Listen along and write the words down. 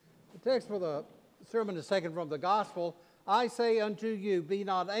The text for the sermon is taken from the Gospel. I say unto you, be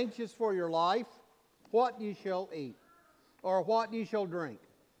not anxious for your life, what ye shall eat, or what ye shall drink,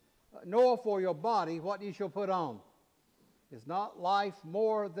 nor for your body what ye shall put on. Is not life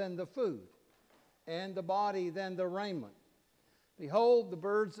more than the food, and the body than the raiment? Behold the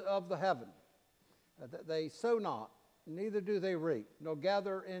birds of the heaven, they sow not, neither do they reap, nor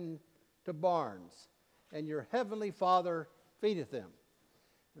gather into barns, and your heavenly Father feedeth them.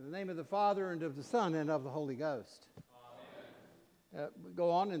 In the name of the Father, and of the Son, and of the Holy Ghost. Amen. We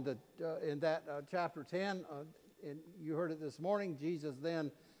go on in that chapter 10, and you heard it this morning. Jesus then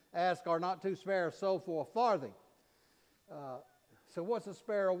asked, are not two sparrows sold for a farthing? So what's a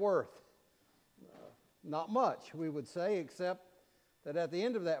sparrow worth? Not much, we would say, except that at the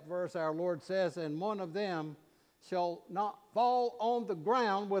end of that verse, our Lord says, and one of them shall not fall on the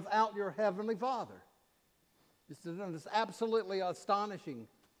ground without your heavenly Father. It's absolutely astonishing,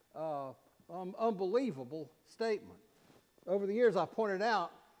 unbelievable statement. Over the years, I've pointed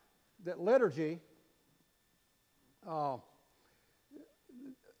out that liturgy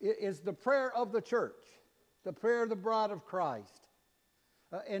is the prayer of the church, the prayer of the bride of Christ.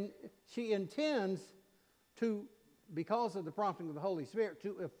 And she intends to, because of the prompting of the Holy Spirit,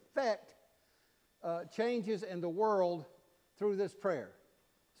 to effect changes in the world through this prayer.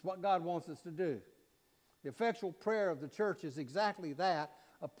 It's what God wants us to do. The effectual prayer of the church is exactly that,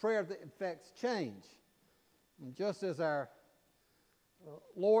 a prayer that effects change. And just as our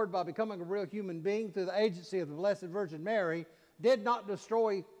Lord, by becoming a real human being through the agency of the Blessed Virgin Mary, did not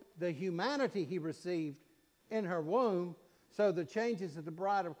destroy the humanity he received in her womb, so the changes of the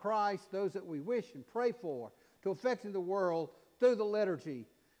bride of Christ, those that we wish and pray for, to effect in the world through the liturgy,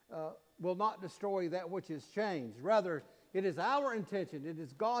 will not destroy that which is changed. Rather, it is our intention, it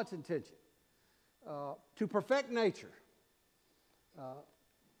is God's intention, to perfect nature.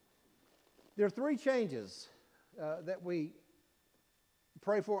 There are three changes that we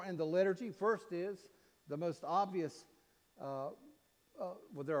pray for in the liturgy. First is the most obvious, well,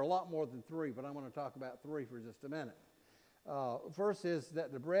 there are a lot more than three, but I want to talk about three for just a minute. First is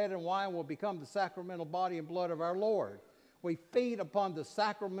that the bread and wine will become the sacramental body and blood of our Lord. We feed upon the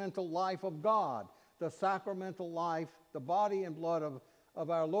sacramental life of God, the sacramental life, the body and blood of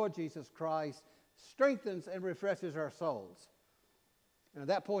our Lord Jesus Christ, strengthens and refreshes our souls. And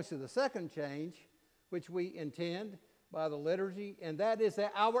that points to the second change, which we intend by the liturgy, and that is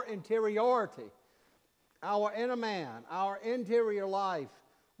that our interiority, our inner man, our interior life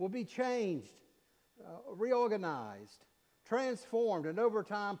will be changed, reorganized, transformed, and over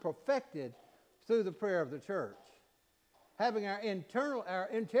time perfected through the prayer of the church. Having our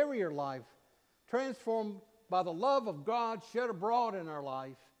interior life transformed by the love of God shed abroad in our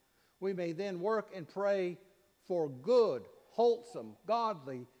life, we may then work and pray for good, wholesome,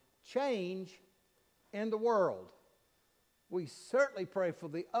 godly change in the world. We certainly pray for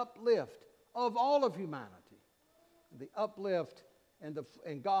the uplift of all of humanity, the uplift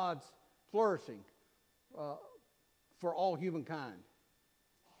and God's flourishing for all humankind.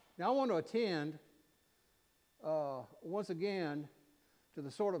 Now I want to attend once again to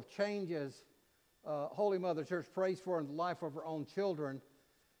the sort of changes Holy Mother Church prays for in the life of her own children.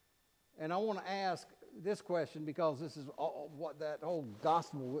 And I want to ask this question, because this is what that whole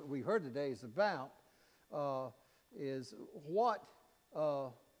gospel we heard today is about, is what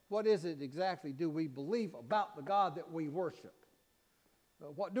is it exactly do we believe about the God that we worship?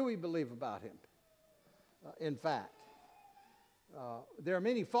 What do we believe about him? In fact, there are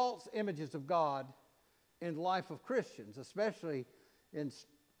many false images of God in the life of Christians, especially in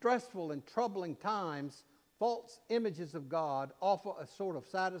stressful and troubling times. False images of God offer a sort of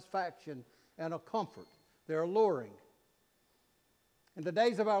satisfaction and a comfort. They're alluring. In the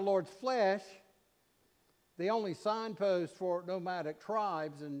days of our Lord's flesh, the only signpost for nomadic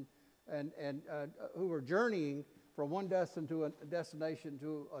tribes and who were journeying from one destination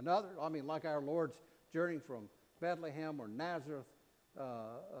to another, I mean, like our Lord's journeying from Bethlehem or Nazareth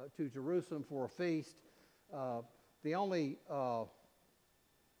to Jerusalem for a feast, the only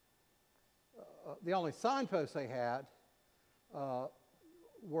signposts they had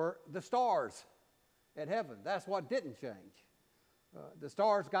were the stars at heaven. That's what didn't change. The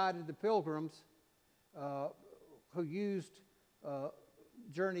stars guided the pilgrims who used who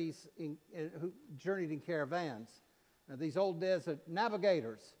journeyed in caravans. And these old desert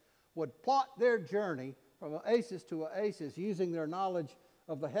navigators would plot their journey from oasis to oasis using their knowledge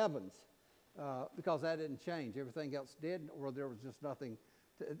of the heavens, because that didn't change. Everything else did, or there was just nothing.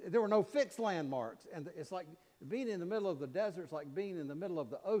 There were no fixed landmarks. And it's like being in the middle of the desert. It's like being in the middle of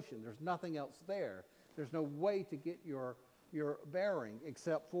the ocean. There's nothing else there. There's no way to get your your bearing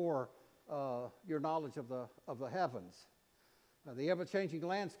except for your knowledge of the heavens. The ever-changing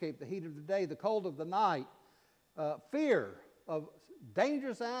landscape, the heat of the day, the cold of the night, fear of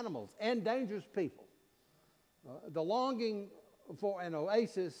dangerous animals and dangerous people, the longing for an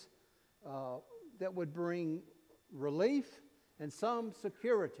oasis that would bring relief and some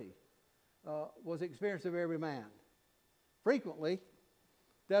security was the experience of every man. Frequently,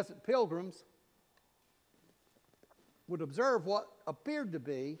 desert pilgrims would observe what appeared to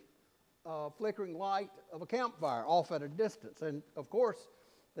be a flickering light of a campfire off at a distance. And of course,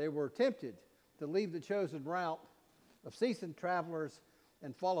 they were tempted to leave the chosen route of seasoned travelers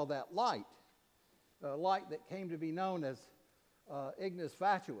and follow that light, a light that came to be known as ignis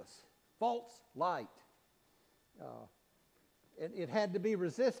fatuus, false light. It had to be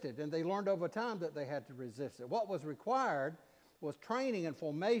resisted, and they learned over time that they had to resist it. What was required was training and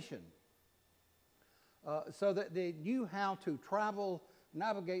formation so that they knew how to travel,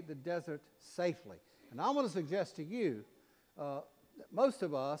 navigate the desert safely. And I want to suggest to you that most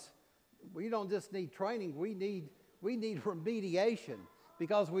of us, we don't just need training, we need remediation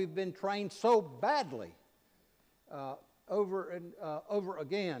because we've been trained so badly over and over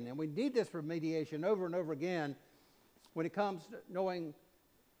again. And we need this remediation over and over again when it comes to knowing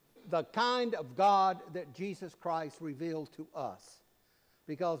the kind of God that Jesus Christ revealed to us.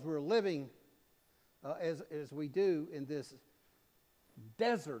 Because we're living as we do in this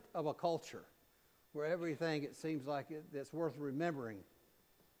desert of a culture where everything, it seems like that's worth remembering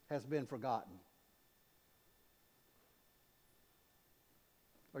has been forgotten.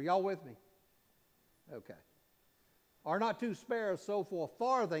 Are y'all with me? Okay. Are not two sparrows sold for a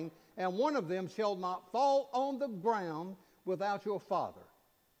farthing, and one of them shall not fall on the ground without your Father?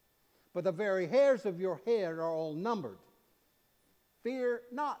 But the very hairs of your head are all numbered. Fear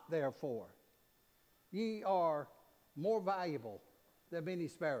not, therefore. Ye are more valuable than many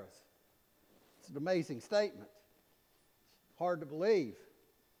sparrows. It's an amazing statement. Hard to believe.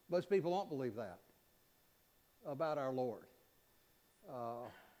 Most people don't believe that about our Lord.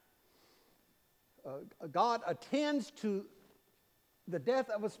 God attends to the death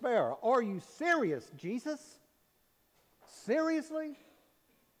of a sparrow. Are you serious, Jesus? Seriously?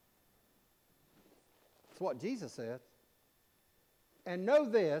 That's what Jesus said. And know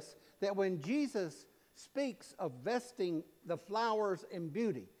this, that when Jesus speaks of vesting the flowers in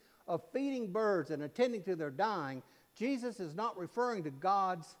beauty, of feeding birds and attending to their dying, Jesus is not referring to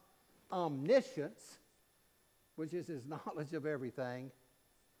God's omniscience, which is his knowledge of everything.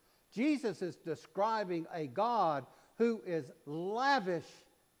 Jesus is describing a God who is lavish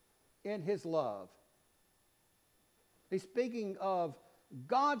in his love. He's speaking of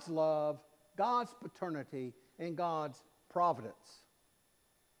God's love, God's paternity, and God's providence.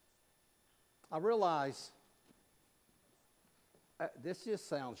 I realize this just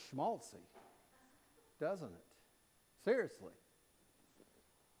sounds schmaltzy, doesn't it? Seriously.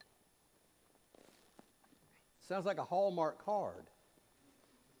 Sounds like a Hallmark card.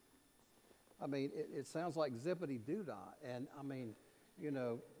 I mean, it sounds like zippity doo-dah, and I mean, you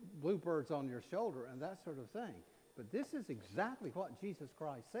know, bluebirds on your shoulder and that sort of thing. But this is exactly what Jesus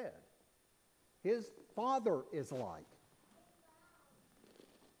Christ said his Father is like.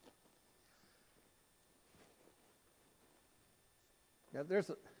 Now,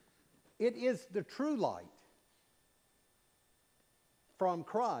 it is the true light from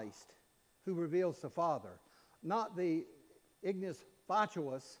Christ who reveals the Father, not the ignis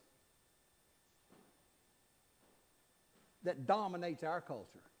fatuus that dominates our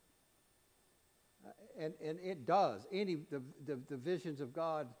culture. And it does. The visions of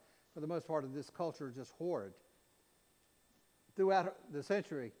God, for the most part of this culture, are just horrid. Throughout the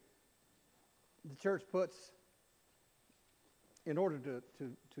century, the church puts, in order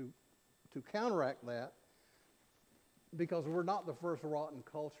to counteract that, because we're not the first rotten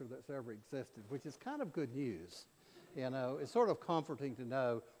culture that's ever existed, which is kind of good news. You know, it's sort of comforting to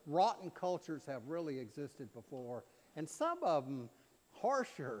know rotten cultures have really existed before, and some of them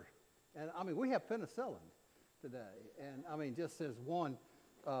harsher. And I mean, we have penicillin today, and I mean, just as one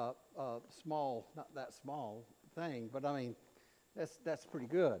small, not that small thing, but I mean, that's pretty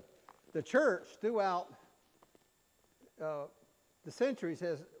good. The church throughout the centuries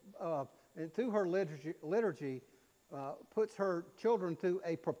has, and through her liturgy puts her children through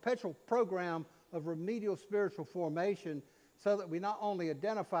a perpetual program of remedial spiritual formation so that we not only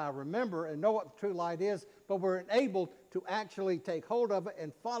identify, remember, and know what the true light is, but we're enabled to actually take hold of it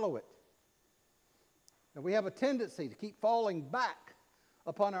and follow it. And we have a tendency to keep falling back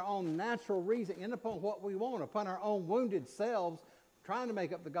upon our own natural reason and upon what we want, upon our own wounded selves, trying to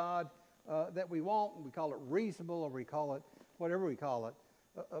make up the God that we want. We call it reasonable, or we call it whatever we call it,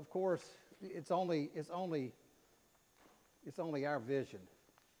 of course, it's only our vision.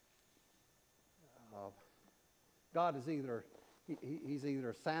 God is he's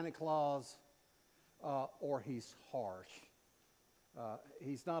either Santa Claus or he's harsh.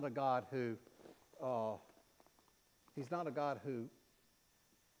 He's not a God who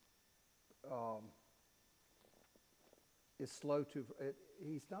is slow to.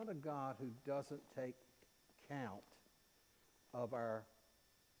 He's not a God who doesn't take count of our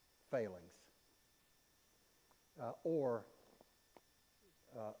failings, or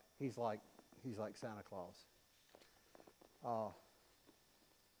he's like Santa Claus.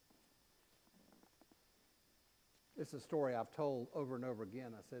 It's a story I've told over and over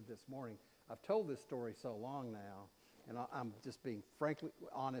again. I said this morning, I've told this story so long now, and I'm just being frankly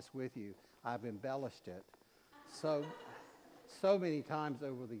honest with you. I've embellished it so many times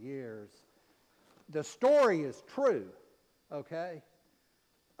over the years. The story is true, okay?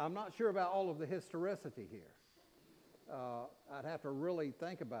 I'm not sure about all of the historicity here. I'd have to really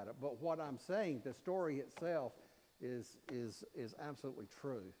think about it. But what I'm saying, the story itself is absolutely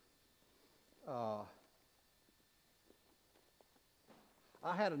true.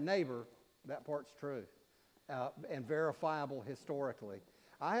 I had a neighbor, that part's true, and verifiable historically.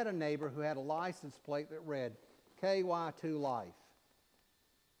 I had a neighbor who had a license plate that read KY2 Life.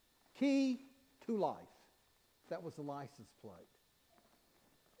 Key to Life. That was the license plate.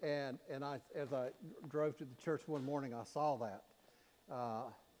 And as I drove to the church one morning, I saw that.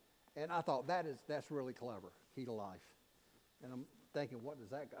 And I thought, that's really clever, Key to Life. And I'm thinking, what does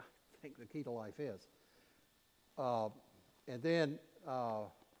that guy think the Key to Life is? And then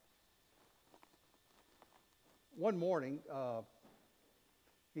one morning,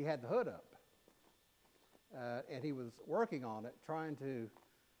 he had the hood up. And he was working on it, trying to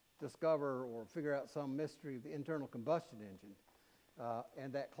discover or figure out some mystery of the internal combustion engine.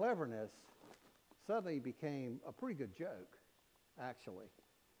 And that cleverness suddenly became a pretty good joke, actually.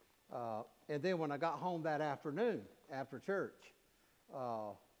 And then when I got home that afternoon after church,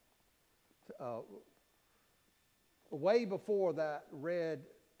 way before that red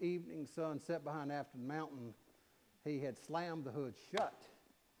evening sun set behind Afton Mountain, he had slammed the hood shut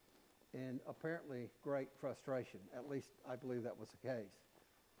in apparently great frustration. At least I believe that was the case.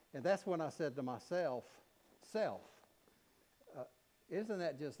 And that's when I said to myself, isn't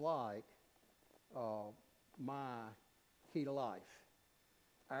that just like my Key to Life?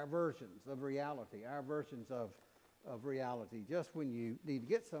 Our versions of reality, of reality. Just when you need to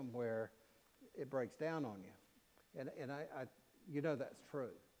get somewhere, it breaks down on you. And I you know that's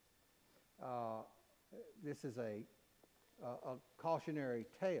true. This is a cautionary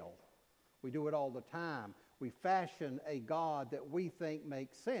tale. We do it all the time. We fashion a God that we think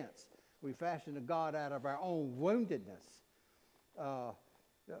makes sense. We fashion a God out of our own woundedness.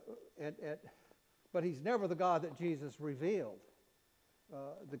 But he's never the God that Jesus revealed.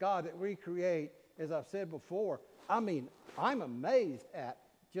 The God that we create, as I've said before, I'm amazed at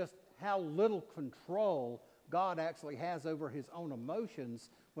just how little control God actually has over his own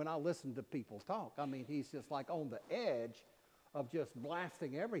emotions when I listen to people talk. I mean, he's just like on the edge of just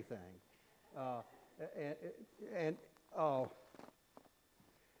blasting everything.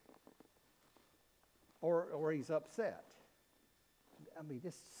 Or he's upset. I mean,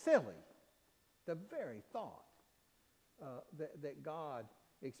 it's silly. The very thought that God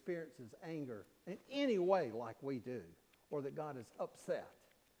experiences anger in any way like we do, or that God is upset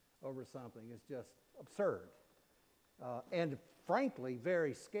over something is just absurd. And frankly,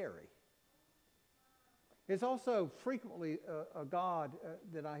 very scary. It's also frequently a God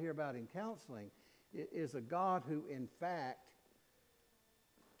that I hear about in counseling is a God who, in fact,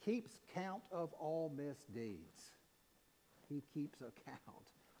 keeps count of all misdeeds. He keeps account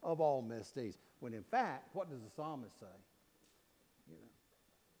of all misdeeds. When in fact, what does the psalmist say? You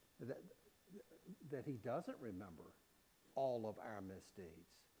know, that he doesn't remember all of our misdeeds.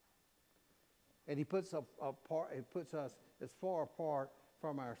 And he puts us as far apart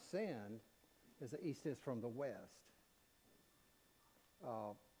from our sin as the east is from the west.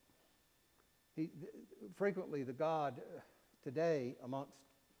 Frequently, the God today amongst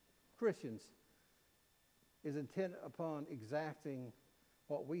Christians is intent upon exacting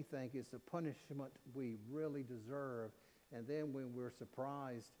what we think is the punishment we really deserve. And then when we're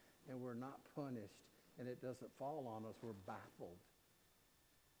surprised and we're not punished and it doesn't fall on us, we're baffled.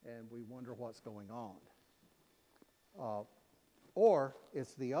 And we wonder what's going on. Or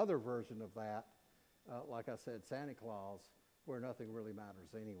it's the other version of that, like I said, Santa Claus, where nothing really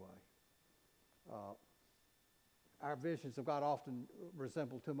matters anyway. Our visions of God often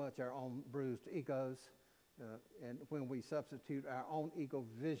resemble too much our own bruised egos. And when we substitute our own ego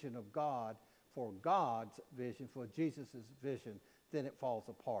vision of God for God's vision, for Jesus' vision, then it falls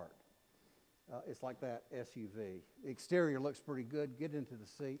apart. It's like that SUV. The exterior looks pretty good. Get into the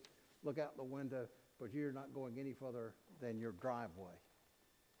seat, look out the window, but you're not going any further than your driveway.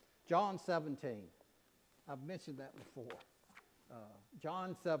 John 17. I've mentioned that before.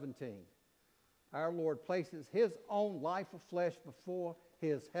 John 17. Our Lord places his own life of flesh before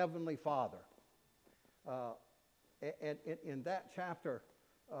his heavenly Father. And in that chapter,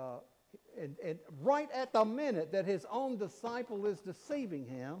 and right at the minute that his own disciple is deceiving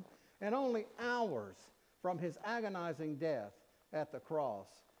him, and only hours from his agonizing death at the cross,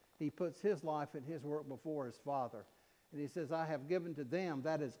 he puts his life and his work before his Father. And he says, I have given to them,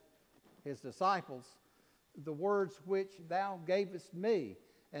 that is his disciples, the words which thou gavest me,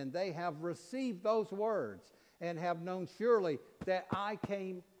 and they have received those words, and have known surely that I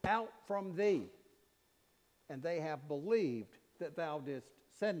came out from thee, and they have believed that thou didst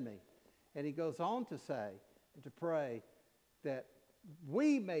send me. And he goes on to say, and to pray, that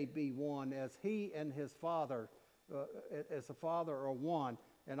we may be one as he and his Father, as the Father are one,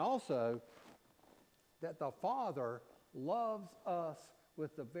 and also that the Father loves us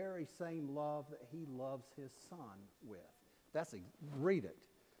with the very same love that he loves his Son with. Read it.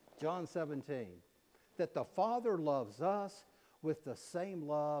 John 17. That the Father loves us with the same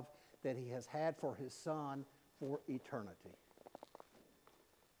love that he has had for his Son for eternity.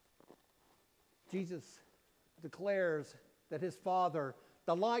 Jesus declares that his Father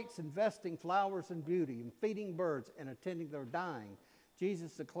delights in investing flowers and beauty, and feeding birds and attending their dying.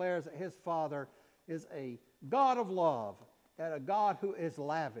 Jesus declares that his Father is a God of love and a God who is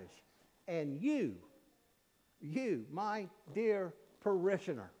lavish. And you, my dear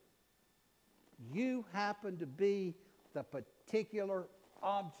parishioner, you happen to be the particular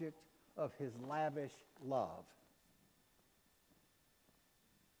object of his lavish love.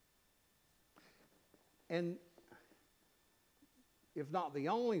 And if not the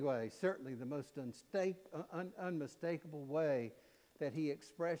only way, certainly the most unmistakable way that he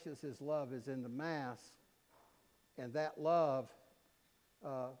expresses his love is in the Mass, and that love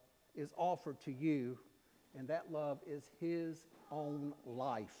is offered to you, and that love is his own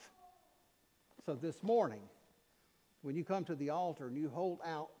life. So this morning, when you come to the altar and you hold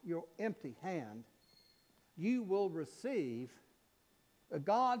out your empty hand, you will receive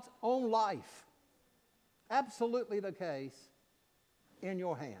God's own life, absolutely the case, in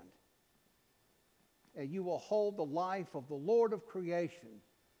your hand. And you will hold the life of the Lord of creation.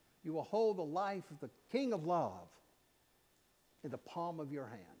 You will hold the life of the King of love in the palm of your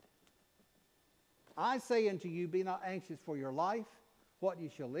hand. I say unto you, be not anxious for your life, what you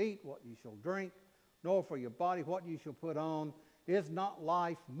shall eat, what you shall drink, nor for your body what you shall put on. Is not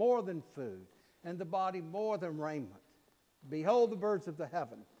life more than food, and the body more than raiment? Behold the birds of the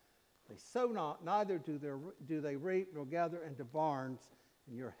heaven. They sow not, neither do they reap, nor gather into barns,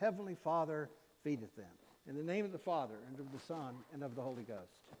 and your heavenly Father feedeth them. In the name of the Father, and of the Son, and of the Holy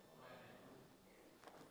Ghost.